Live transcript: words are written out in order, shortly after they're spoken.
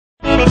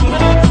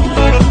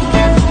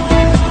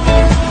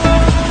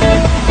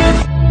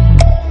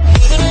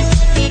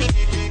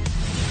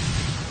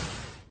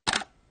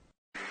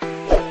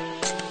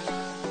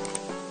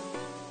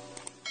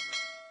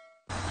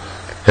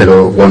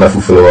Hello,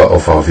 wonderful follower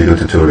of our video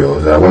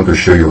tutorials. I want to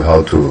show you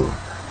how to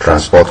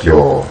transport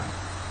your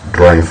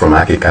drawing from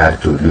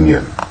Archicad to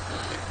Lumion.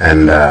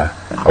 And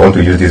I want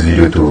to use this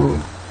video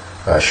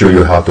to show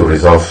you how to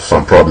resolve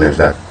some problems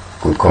that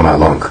could come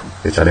along,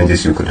 the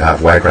challenges you could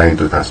have while trying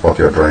to transport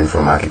your drawing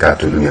from Archicad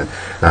to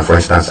Lumion. Now, for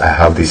instance, I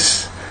have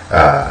this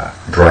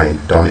drawing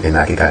done in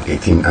Archicad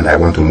 18 and I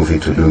want to move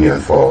it to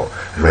Lumion for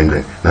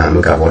rendering. Now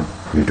look at what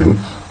you do.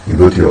 You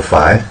go to your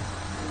file,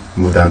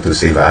 move down to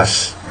Save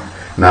As.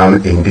 Now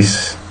in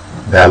this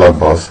dialog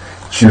box,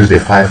 choose the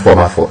file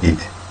format for it.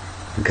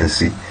 You can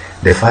see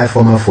the file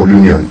format for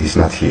Lumion is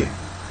not here.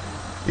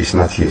 It's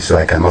not here, so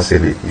I cannot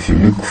save it. If you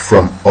look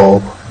from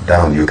up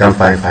down, you can't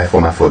find file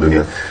format for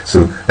Lumion.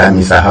 So that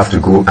means I have to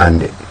go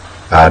and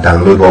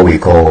download what we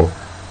call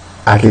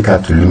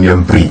Archicad to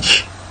Lumion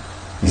bridge.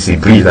 It's a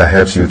bridge that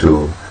helps you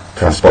to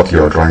transport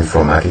your drawing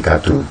from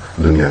Archicad to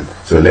Lumion.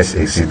 So let's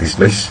exit this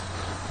place.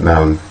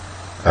 Now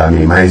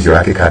minimize your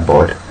Archicad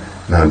board.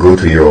 Now go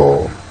to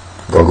your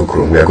Google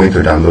Chrome. We are going to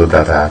download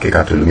that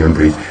Archicad to Lumion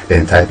bridge.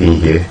 Then type in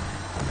here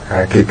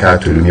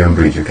Archicad to Lumion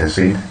bridge. You can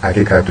see it,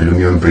 Archicad to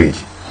Lumion bridge.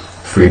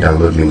 Free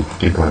download link.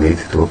 Click on it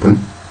to open.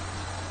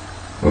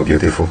 Oh,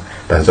 beautiful.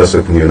 That's just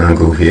open. You now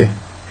go here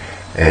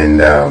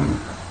and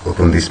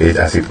open this page.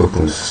 As it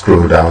opens,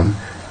 scroll down.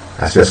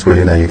 As you're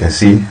scrolling down, you can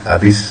see at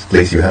this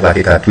place you have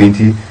Archicad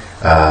 20,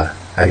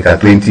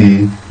 Archicad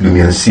 20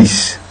 Lumion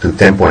 6 to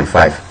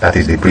 10.5. That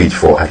is the bridge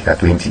for Archicad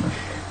 20.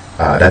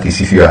 That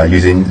is if you are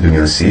using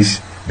Lumion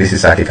 6. This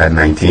is Archicad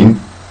 19.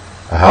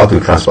 How to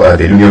transfer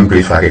the Lumion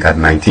bridge for Archicad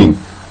 19.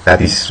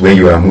 That is when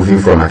you are moving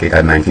from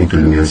Archicad 19 to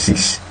Lumion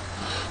 6.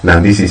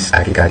 Now this is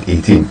Archicad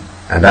 18,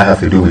 and that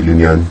has to do with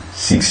Lumion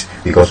 6,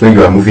 because when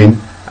you are moving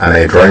and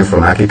a drawing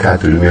from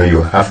Archicad to Lumion,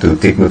 you have to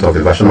take note of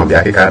the version of the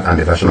Archicad and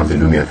the version of the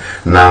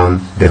Lumion. Now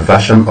the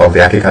version of the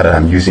Archicad that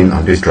I'm using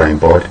on this drawing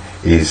board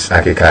is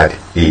Archicad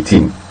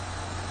 18.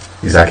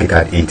 Is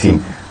Archicad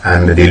 18,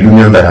 and the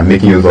Lumion that I'm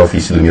making use of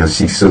is Lumion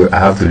 6. So I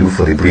have to look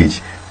for the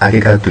bridge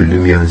Archicad to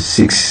Lumion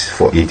 6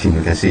 for 18.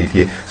 You can see it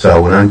here. So I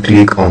will now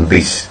click on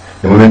this.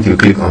 The moment you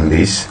click on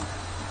this,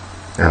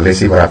 and let's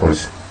see what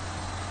happens.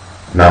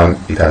 Now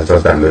it has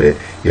just downloaded.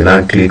 You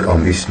now click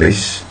on this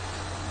place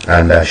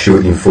and show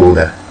in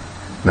folder.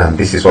 Now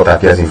this is what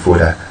appears in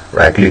folder.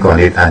 Right click on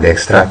it and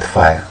extract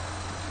file.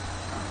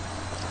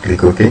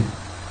 Click OK.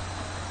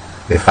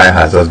 The file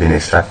has just been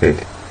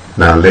extracted.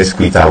 Now let's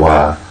quit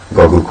our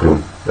Google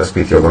Chrome. Just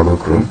quit your Google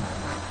Chrome.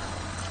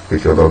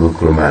 Quit your Google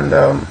Chrome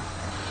and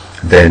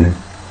then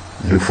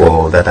look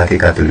for that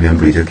Archicad to Lumion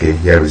bridge. Okay,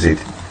 here is it.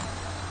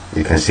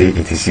 You can see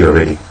it is here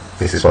already.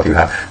 This is what you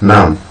have.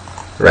 Now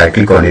right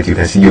click on it. You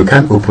can see you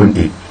can't open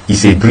it.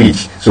 It's a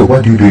bridge. So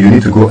what do? You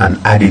need to go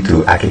and add it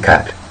to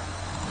Archicad.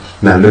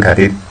 Now look at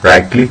it.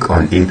 Right click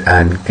on it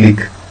and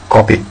click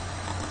copy.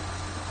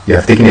 You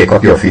have taken a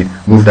copy of it.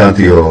 Move down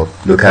to your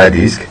local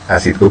disk.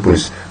 As it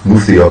opens,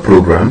 move to your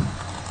program.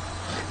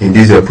 In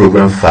this your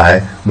program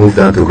file, move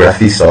down to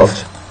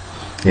Graphisoft.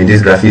 In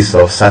this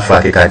Graphisoft, search for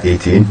Archicad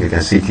 18. You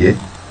can see it here.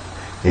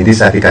 In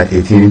this Archicad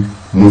 18,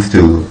 move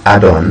to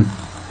add-on.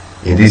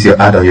 In this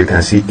your add-on, you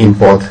can see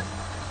import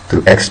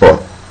to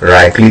export.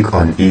 Right click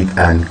on it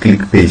and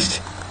click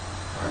paste.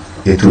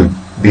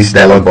 This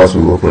dialog box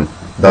will open.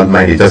 Don't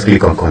mind it, just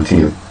click on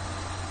continue.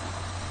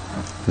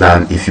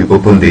 Now if you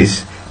open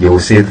this, you will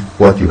see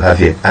what you have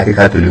here.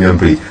 Archicad to Lumion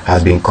bridge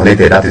has been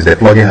connected. That is, the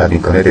plugin has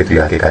been connected to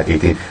your Archicad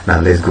 18. Now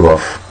let's go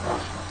off.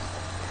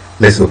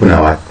 Let's open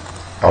our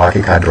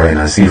Archicad drawing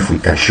and see if we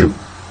can show.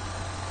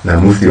 Now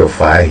move to your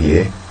file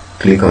here,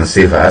 click on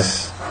Save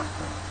As.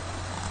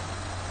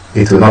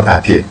 It will not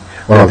appear.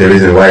 One of the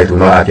reasons why it will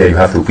not appear, you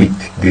have to quit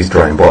this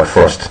drawing board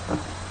first.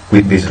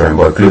 Quit this drawing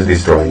board, close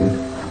this drawing.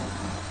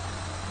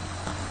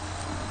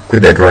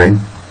 Quit the drawing.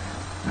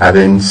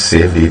 Having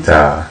saved it,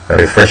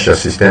 refresh your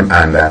system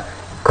and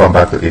come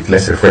back to it.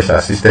 Let's refresh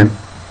our system.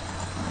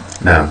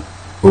 Now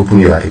open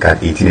your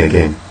Archicad 18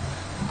 again.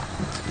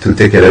 It will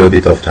take a little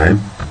bit of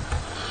time.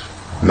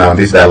 Now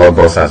this dialog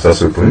box has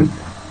just opened.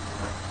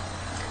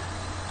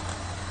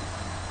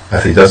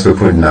 As it just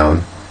opened now,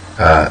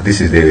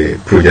 this is the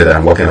project that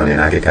I'm working on in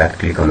Archicad.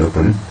 Click on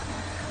open.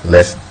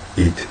 Let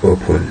it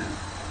open.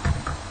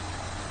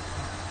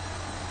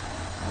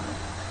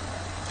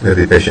 Let's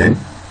be patient.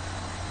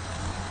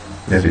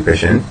 Let's be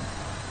patient.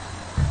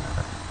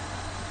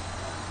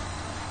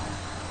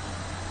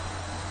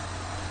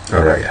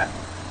 Alright, yeah.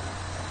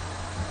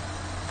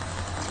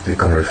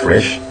 Click on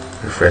refresh.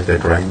 Refresh the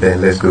drawing. Then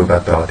let's go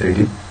back to our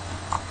 3D.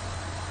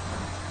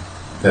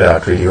 Let our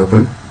 3D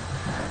open.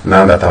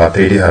 Now that our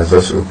 3D has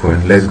just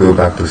opened, let's go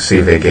back to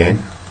save again.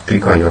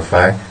 Click on your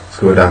file,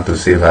 scroll down to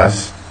Save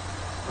As.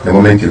 The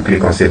moment you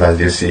click on Save As,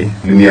 you see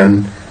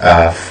Lumion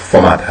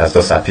format has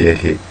just appeared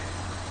here.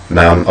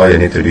 Now all you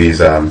need to do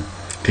is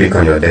click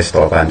on your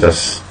desktop and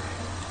just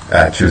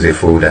choose a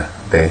folder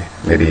there.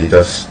 Maybe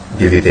just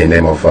give it a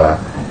name of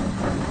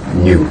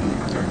new.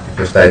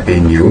 Just type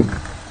in new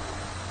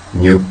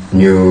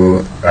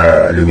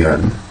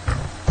Lumion.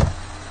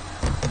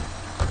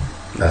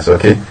 That's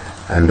okay.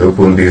 And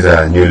open this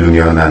new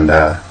Lumion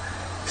and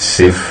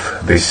save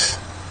this.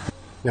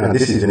 Now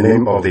this is the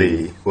name of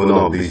the owner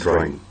of this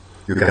drawing.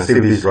 You can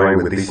save this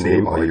drawing with this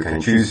name, or you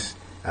can choose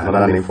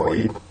another name for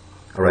it.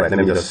 Alright, let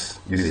me just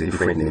use a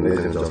different name.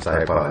 Let me just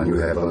type New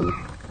Heaven,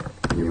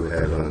 New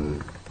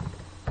Heaven,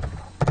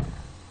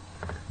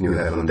 New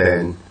Heaven.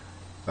 Then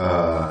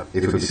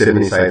it will be saved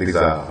inside this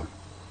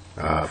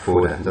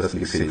folder. Just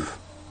click save.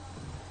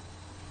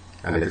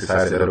 And it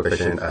decides the other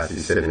patient as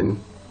is saving.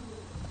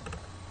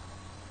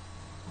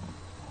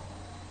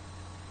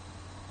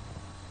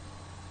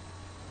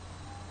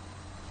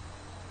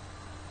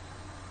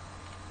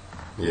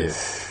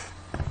 Yes,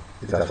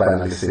 it has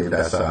finally saved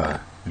as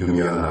a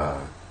Lumion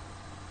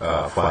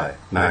file.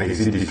 Now you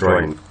see this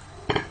drawing.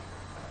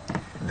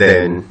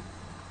 Then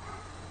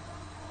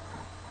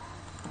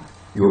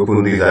you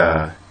open this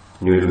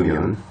new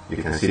Lumion. You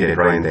can see the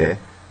drawing there,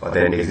 but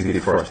then exit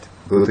it first.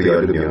 Go to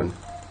your Lumion,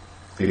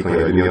 click on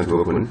your Lumion to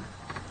open,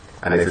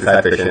 and it's the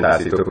type patient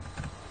as it opens.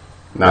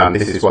 Now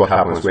this is what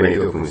happens when it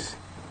opens.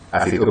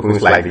 As it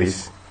opens like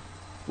this,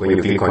 when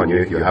you click on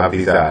it, you have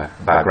these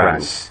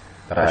backgrounds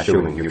that are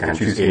shown. You can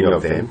choose any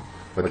of them.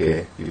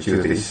 Okay, you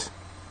choose this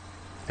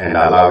and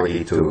allow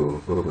it to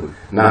open.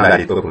 Now that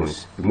it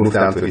opens, you move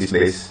down to this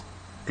place,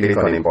 click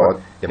on import.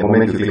 The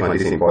moment you click on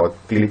this import,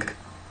 click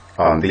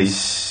on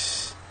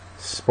this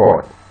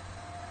spot.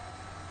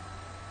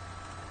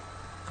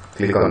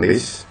 Click on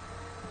this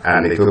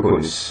and it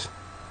opens.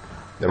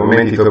 The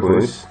moment it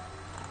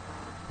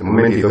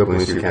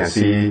opens, you can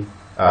see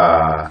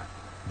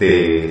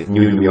the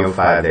new Lumion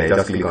file there.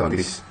 Just click on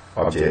this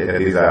object.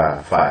 That is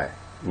a file.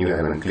 New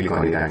element, click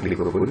on it and click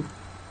open,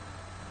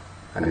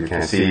 and you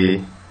can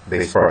see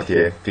this spot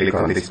here. Click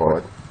on this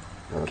spot,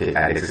 okay,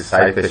 and it's a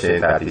side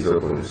patient that it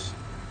opens.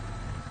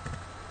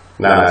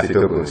 Now as it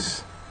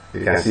opens,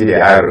 you can see the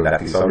arrow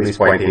that is always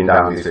pointing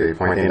down this way,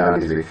 pointing down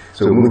this way.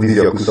 So move this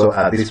your cursor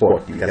at this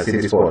spot. You can see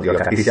this spot, your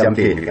Cartesian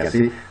plane. You can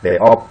see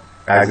the up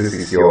axis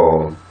is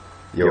your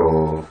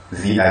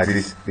Z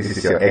axis, this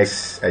is your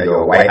X,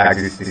 your Y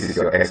axis, this is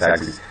your X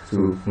axis. So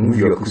move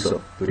your cursor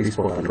to this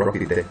spot and drop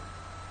it there.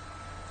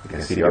 You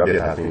can see the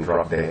object has been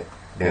dropped there.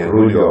 Then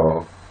roll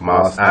your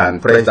mouse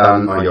and press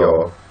down on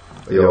your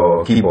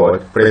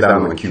keyboard. Press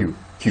down on Q,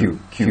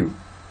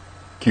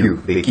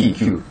 the key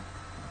Q.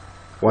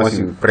 Once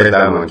you press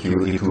down on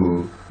Q, it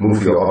will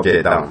move your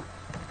object down.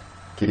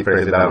 Keep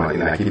pressing down on it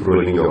and keep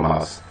rolling your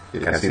mouse. You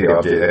can see the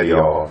object that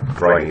your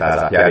drawing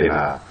has appeared in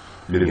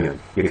Lumion.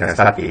 You can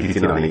start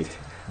editing on it.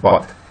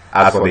 But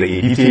as for the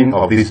editing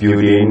of this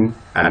building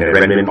and the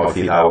rendering of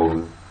it, I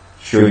will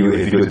show you a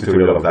video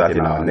tutorial of that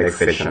in our next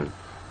session.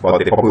 But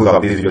the purpose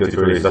of this video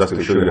tutorial is just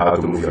to show you how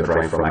to move your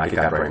drawing from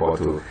Archicad drawing board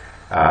to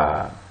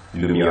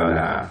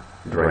Lumion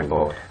drawing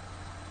board.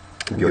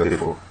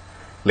 Beautiful.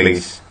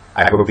 Please,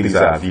 I hope this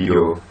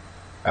video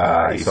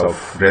is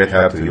of great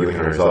help to you in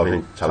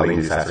resolving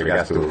challenges as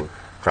regards to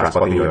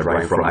transporting your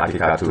drawing from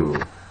Archicad to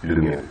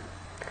Lumion.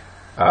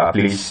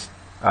 Please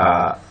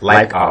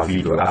like our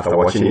video after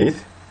watching it,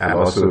 and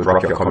also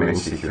drop your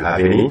comments if you have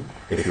any.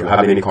 If you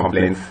have any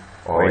complaints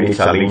or any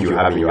challenge you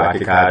have in your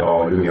Archicad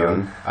or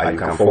Lumion, you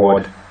can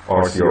forward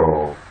us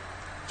your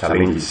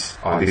challenges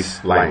on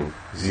this line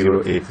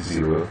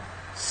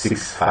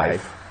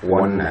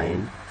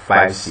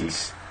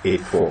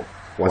 08065195684.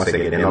 Once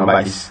again, the number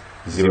is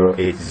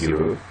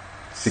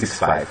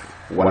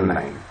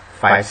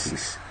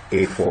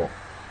 08065195684.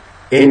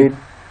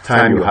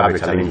 Anytime you have a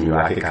challenge in your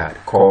Archicad,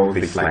 call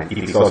this line.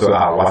 It is also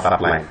our WhatsApp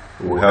line.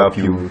 It will help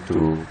you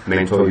to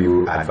mentor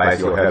you,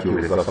 advise you, or help you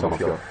resolve some of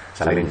your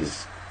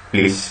challenges.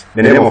 Please,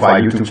 the name of our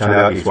YouTube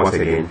channel is once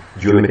again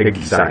Geometric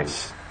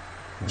Designs.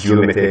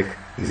 Geometric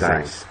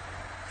Designs.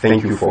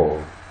 Thank you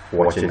for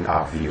watching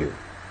our video.